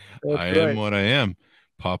me, I am what I am.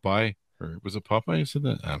 Popeye. Or was it Popeye who said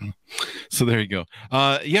that? I don't know. So there you go.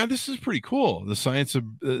 Yeah, this is pretty cool. The science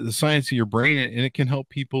of your brain, and it can help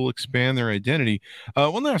people expand their identity.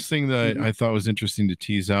 One last thing that I thought was interesting to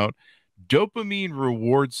tease out: dopamine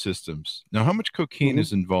reward systems. Now, how much cocaine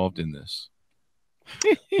is involved in this?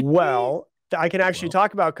 Well, I can actually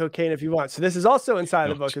talk about cocaine if you want. So this is also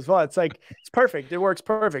inside the book as well. It's like, it's perfect. It works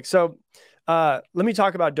perfect. So let me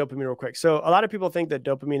talk about dopamine real quick. So a lot of people think that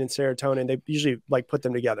dopamine and serotonin, they usually like put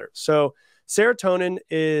them together. So serotonin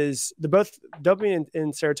dopamine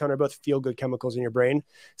and serotonin are both feel-good chemicals in your brain.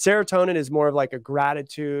 Serotonin is more of like a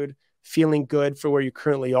gratitude, feeling good for where you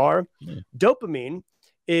currently are. Dopamine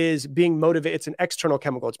is being motivated. It's an external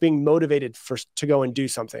chemical. It's being motivated to go and do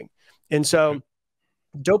something. And so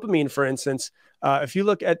dopamine, for instance, if you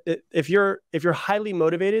look at it, if you're highly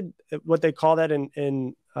motivated, what they call that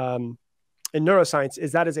in in neuroscience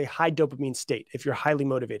is that is a high dopamine state if you're highly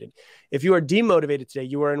motivated. If you are demotivated today,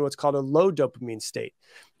 you are in what's called a low dopamine state.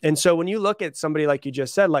 And so when you look at somebody like you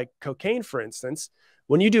just said, like cocaine, for instance,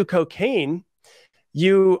 when you do cocaine,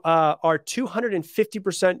 you are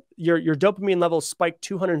 250%, your dopamine levels spike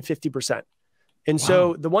 250%. And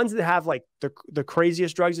so the ones that have like the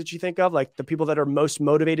craziest drugs that you think of, like the people that are most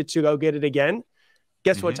motivated to go get it again,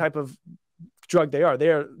 guess what type of drug they are?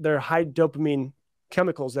 They're high dopamine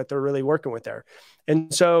chemicals that they're really working with there.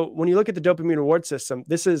 And so when you look at the dopamine reward system,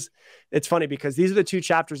 it's funny because these are the two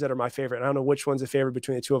chapters that are my favorite. I don't know which one's a favorite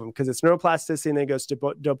between the two of them, because it's neuroplasticity and then it goes to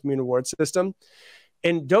dopamine reward system.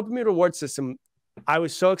 And dopamine reward system, I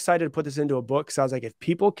was so excited to put this into a book because I was like, if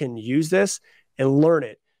people can use this and learn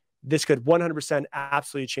it, this could 100%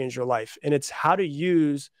 absolutely change your life. And it's how to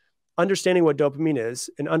use understanding what dopamine is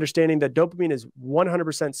and understanding that dopamine is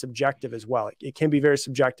 100% subjective as well. It can be very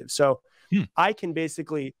subjective. So I can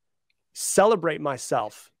basically celebrate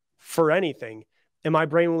myself for anything and my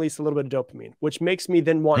brain release a little bit of dopamine, which makes me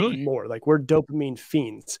then want more. Like we're dopamine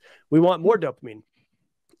fiends. We want more dopamine.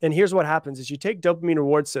 And here's what happens is you take dopamine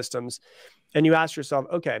reward systems and you ask yourself,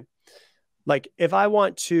 okay, like if I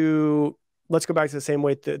want to, let's go back to the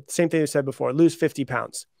same thing you said before, lose 50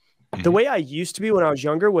 pounds. The way I used to be when I was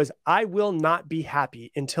younger was I will not be happy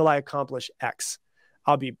until I accomplish X.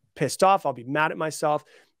 I'll be pissed off. I'll be mad at myself.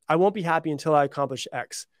 I won't be happy until I accomplish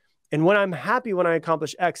X. And when I'm happy when I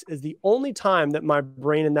accomplish X is the only time that my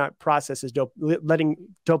brain in that process is letting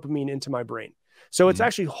dopamine into my brain. So it's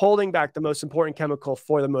actually holding back the most important chemical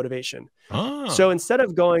for the motivation. So instead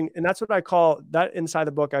of going, and that's what I call that inside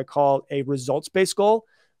the book, I call a results-based goal.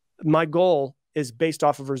 My goal is based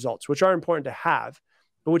off of results, which are important to have.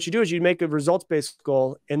 But what you do is you make a results-based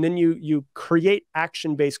goal and then you create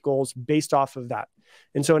action-based goals based off of that.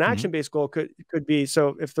 And so an action-based goal could be,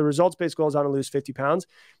 so if the results-based goal is I want to lose 50 pounds,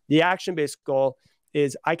 the action-based goal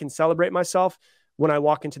is I can celebrate myself when I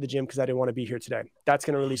walk into the gym because I didn't want to be here today. That's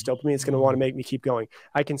going to release dopamine. It's going to want to make me keep going.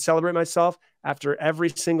 I can celebrate myself after every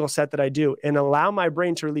single set that I do and allow my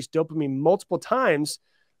brain to release dopamine multiple times,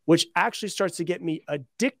 which actually starts to get me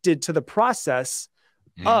addicted to the process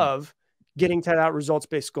of getting to that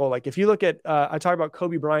results-based goal. Like if you look at, I talk about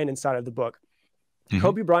Kobe Bryant inside of the book.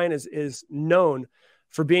 Kobe Bryant is known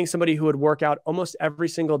for being somebody who would work out almost every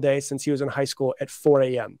single day since he was in high school at 4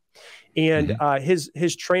 a.m. And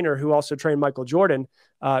his trainer, who also trained Michael Jordan,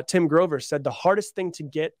 Tim Grover, said the hardest thing to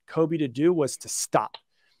get Kobe to do was to stop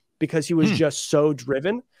because he was just so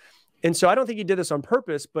driven. And so I don't think he did this on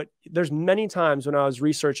purpose, but there's many times when I was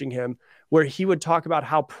researching him where he would talk about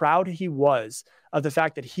how proud he was of the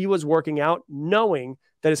fact that he was working out, knowing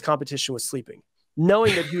that his competition was sleeping,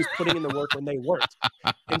 knowing that he was putting in the work when they weren't.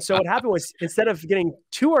 And so what happened was instead of getting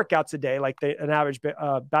 2 workouts a day, like an average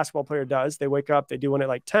basketball player does, they wake up, they do one at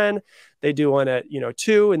like 10, they do one at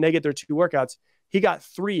 2, and they get their 2 workouts. He got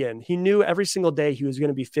 3 in. He knew every single day he was going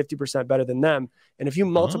to be 50% better than them. And if you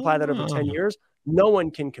multiply that over 10 years, no one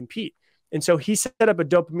can compete. And so he set up a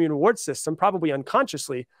dopamine reward system, probably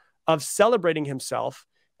unconsciously, of celebrating himself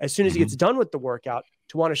as soon as he gets done with the workout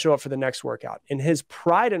to want to show up for the next workout. And his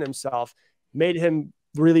pride in himself made him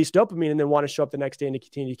release dopamine and then want to show up the next day and to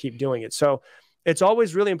continue to keep doing it. So it's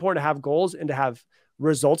always really important to have goals and to have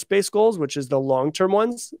results-based goals, which is the long-term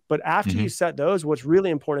ones. But after you set those, what's really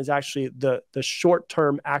important is actually the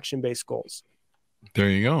short-term action-based goals. There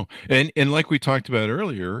you go. And like we talked about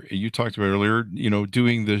earlier,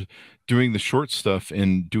 doing the short stuff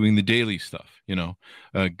and doing the daily stuff,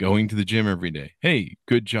 going to the gym every day. Hey,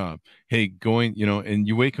 good job. Hey, going, and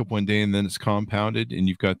you wake up one day and then it's compounded and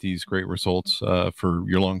you've got these great results for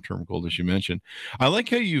your long-term goal, as you mentioned. I like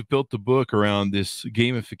how you've built the book around this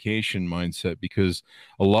gamification mindset, because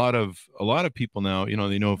a lot of people now,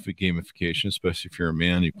 they know of gamification, especially if you're a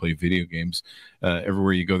man, you play video games.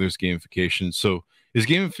 Everywhere you go, there's gamification. So is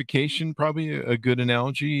gamification probably a good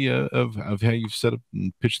analogy of how you've set up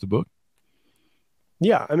and pitched the book?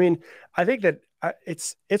 Yeah. I mean, I think that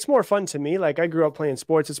it's more fun to me. Like I grew up playing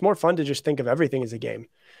sports. It's more fun to just think of everything as a game,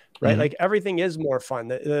 right? Like everything is more fun.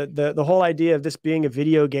 The whole idea of this being a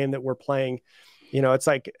video game that we're playing, it's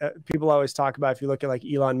like people always talk about, if you look at like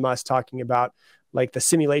Elon Musk talking about like the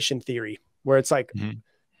simulation theory, where it's like,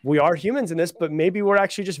 we are humans in this, but maybe we're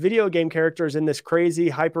actually just video game characters in this crazy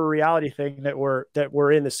hyper reality thing that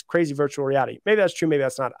we're in this crazy virtual reality. Maybe that's true. Maybe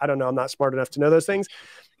that's not. I don't know. I'm not smart enough to know those things,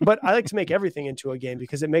 but I like to make everything into a game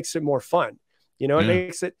because it makes it more fun.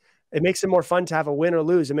 It makes it more fun to have a win or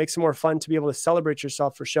lose. It makes it more fun to be able to celebrate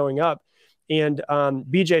yourself for showing up. And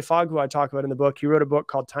BJ Fogg, who I talk about in the book, he wrote a book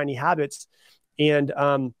called Tiny Habits. And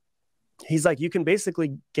he's like, you can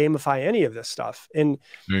basically gamify any of this stuff. And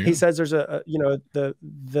he says there's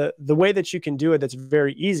the way that you can do it that's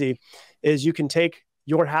very easy is you can take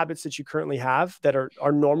your habits that you currently have that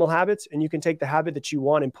are normal habits, and you can take the habit that you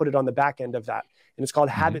want and put it on the back end of that. And it's called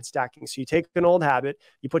habit stacking. So you take an old habit,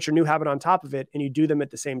 you put your new habit on top of it, and you do them at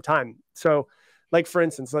the same time. So like, for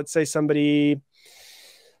instance, let's say somebody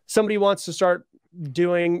wants to start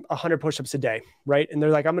doing 100 push-ups a day, right? And they're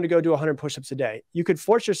like, I'm going to go do 100 push-ups a day. You could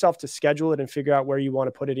force yourself to schedule it and figure out where you want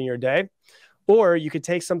to put it in your day. Or you could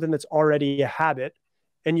take something that's already a habit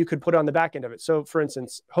and you could put it on the back end of it. So for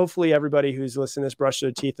instance, hopefully everybody who's listening to this brush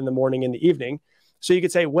their teeth in the morning and the evening. So you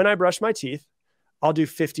could say, when I brush my teeth, I'll do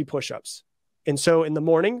 50 push-ups. And so in the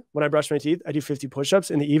morning, when I brush my teeth, I do 50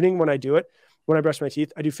 push-ups. In the evening, when I brush my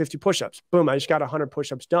teeth, I do 50 push-ups. Boom, I just got 100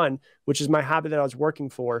 push-ups done, which is my habit that I was working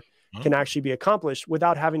for, can actually be accomplished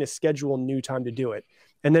without having to schedule new time to do it.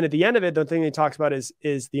 And then at the end of it, the thing he talks about is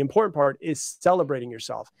the important part is celebrating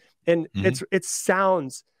yourself. And it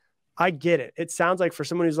sounds, I get it. It sounds like for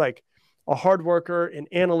someone who's like a hard worker and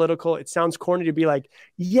analytical, it sounds corny to be like,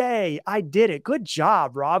 yay, I did it. Good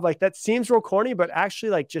job, Rob. Like that seems real corny, but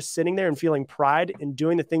actually like just sitting there and feeling pride and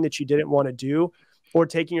doing the thing that you didn't want to do or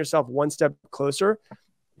taking yourself one step closer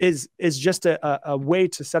is just a way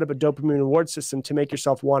to set up a dopamine reward system to make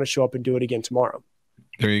yourself want to show up and do it again tomorrow.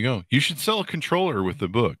 There you go. You should sell a controller with the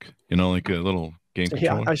book, like a little game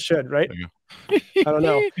controller. Yeah, I should, right? I don't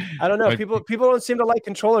know. People don't seem to like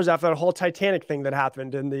controllers after that whole Titanic thing that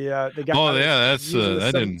happened and the guy. Oh yeah,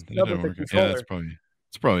 that didn't work. Yeah, it's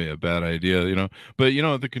probably a bad idea, But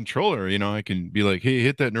the controller, I can be like, hey,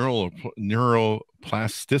 hit that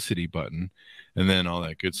neuroplasticity button, and then all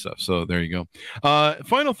that good stuff. So there you go.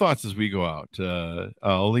 Final thoughts as we go out.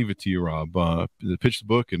 I'll leave it to you, Rob. Pitch the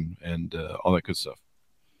book and all that good stuff.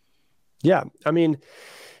 Yeah, I mean,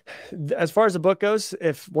 as far as the book goes,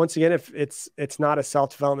 if it's not a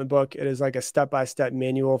self-development book, it is like a step-by-step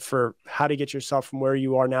manual for how to get yourself from where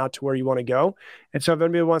you are now to where you want to go. And so if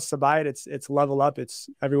anybody wants to buy it, it's Level Up.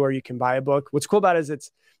 It's everywhere you can buy a book. What's cool about it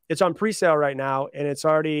is it's on pre-sale right now, and it's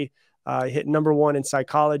already hit #1 in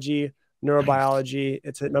psychology, neurobiology.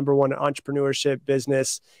 It's hit #1 in entrepreneurship,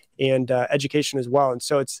 business, and education as well. And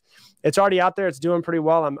so it's already out there. It's doing pretty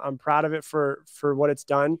well. I'm proud of it for what it's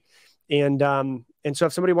done. And so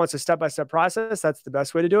if somebody wants a step-by-step process, that's the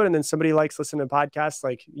best way to do it. And then somebody likes listening to podcasts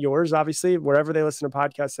like yours, obviously, wherever they listen to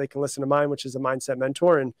podcasts, they can listen to mine, which is a Mindset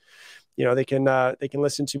Mentor. And, they can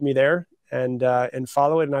listen to me there and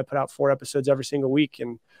follow it. And I put out 4 episodes every single week,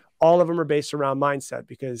 and all of them are based around mindset,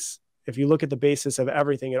 because if you look at the basis of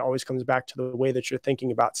everything, it always comes back to the way that you're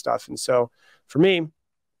thinking about stuff. And so for me,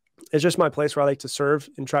 it's just my place where I like to serve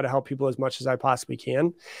and try to help people as much as I possibly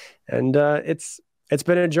can. And it's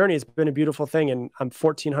been a journey. It's been a beautiful thing. And I'm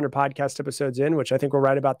 1,400 podcast episodes in, which I think we're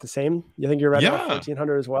right about the same. You think you're right about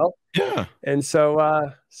 1,400 as well? Yeah. And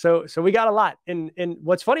so we got a lot. And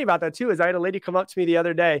what's funny about that too, is I had a lady come up to me the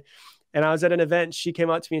other day, and I was at an event. She came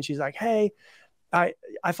up to me and she's like, hey, I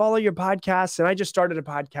follow your podcast, and I just started a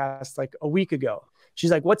podcast like a week ago.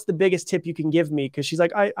 She's like, what's the biggest tip you can give me? Because she's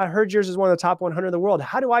like, I heard yours is one of the top 100 in the world.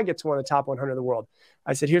 How do I get to one of the top 100 in the world?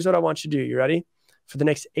 I said, here's what I want you to do. You ready? For the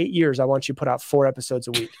next 8 years, I want you to put out 4 episodes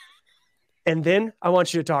a week. And then I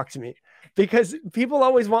want you to talk to me, because people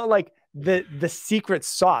always want like the secret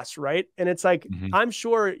sauce, right? And it's like, I'm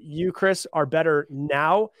sure you, Chris, are better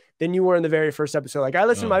now than you were in the very first episode. Like I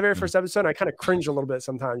listened to my very first episode and I kind of cringe a little bit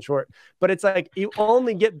sometimes for it, but it's like, you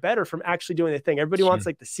only get better from actually doing the thing. Everybody wants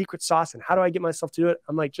like the secret sauce, and how do I get myself to do it?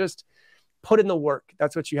 I'm like, just put in the work.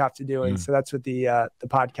 That's what you have to do. And so that's what the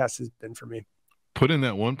podcast has been for me. Put in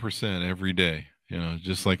that 1% every day.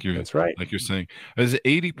 Just like that's right. Like you're saying, as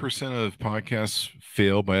 80% of podcasts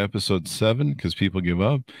fail by episode 7 because people give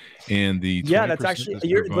up, and that's actually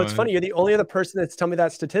what's funny. You're the only other person that's told me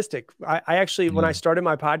that statistic. I actually, when I started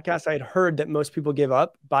my podcast, I had heard that most people give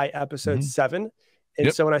up by episode 7,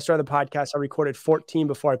 and so when I started the podcast, I recorded 14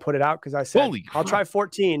 before I put it out, because I said, I'll try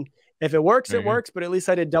 14. If it works, it works. But at least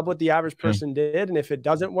I did double what the average person did, and if it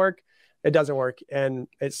doesn't work, it doesn't work. And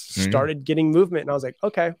it started getting movement, and I was like,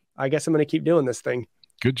 okay, I guess I'm going to keep doing this thing.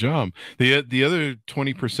 Good job. The other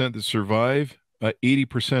 20% that survive,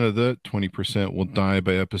 80% of the 20% will die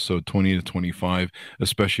by episode 20 to 25,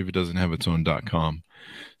 especially if it doesn't have its own .com.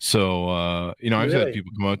 So, I've had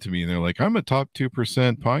people come up to me and they're like, I'm a top 2%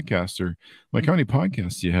 podcaster. I'm like, how many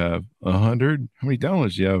podcasts do you have? 100? How many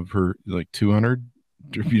downloads do you have per, like 200?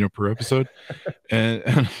 Per episode? and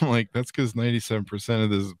I'm like, that's because 97% of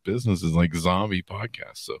this business is like zombie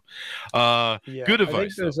podcasts. So good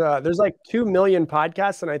advice. There's like 2 million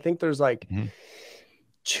podcasts, and I think there's like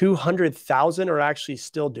 200,000 are actually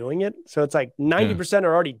still doing it. So it's like 90%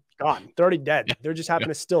 are already gone. They're already dead. Yeah. They're just happen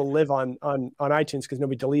to still live on iTunes because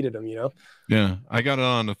nobody deleted them, you know? Yeah. I got it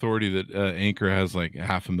on authority that Anchor has like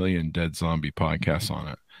 500,000 dead zombie podcasts on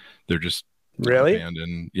it. They're just Really?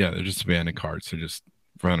 abandoned. Yeah. They're just abandoned carts. They're just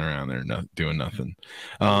running around there, doing nothing.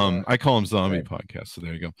 I call them zombie podcasts. So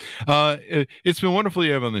there you go. It's been wonderful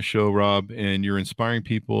to have on the show, Rob, and you're inspiring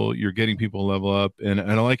people. You're getting people to level up. And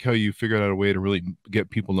I like how you figured out a way to really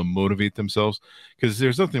get people to motivate themselves, because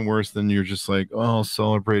there's nothing worse than you're just like, oh, I'll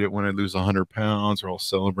celebrate it when I lose 100 pounds, or I'll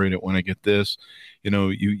celebrate it when I get this. You know,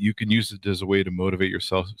 you can use it as a way to motivate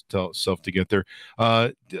yourself to get there.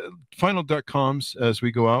 Final.coms as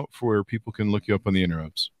we go out for where people can look you up on the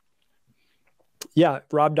interwebs. Yeah,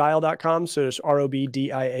 robdial.com. So it's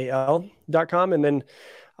robdial.com. And then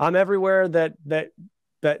I'm everywhere that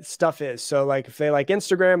stuff is. So like if they like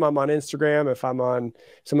Instagram, I'm on Instagram. If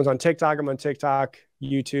someone's on TikTok, I'm on TikTok,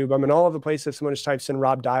 YouTube. I'm in all of the places. If someone just types in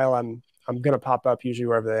Rob Dial, I'm going to pop up usually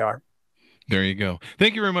wherever they are. There you go.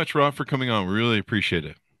 Thank you very much, Rob, for coming on. We really appreciate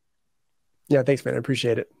it. Yeah, thanks, man. I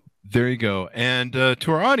appreciate it. There you go. And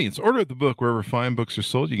to our audience, order the book wherever fine books are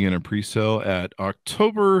sold. You can get a pre-sale at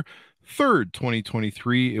October 3rd,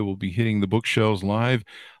 2023. It will be hitting the bookshelves live.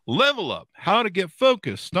 Level Up, How to Get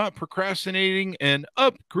Focused, Stop Procrastinating, and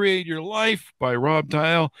Upgrade Your Life by Rob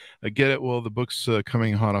Dial. Get it while the book's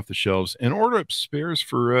coming hot off the shelves. And order up spares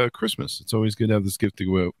for Christmas. It's always good to have this gift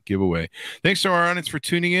to give away. Thanks to our audience for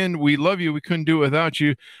tuning in. We love you. We couldn't do it without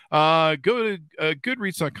you. Go to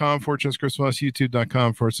goodreads.com/Chris Voss,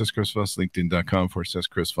 youtube.com/Chris Voss,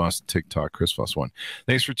 linkedin.com/Chris Voss, TikTok, Chris Voss1.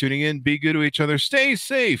 Thanks for tuning in. Be good to each other. Stay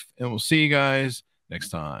safe. And we'll see you guys next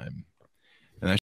time.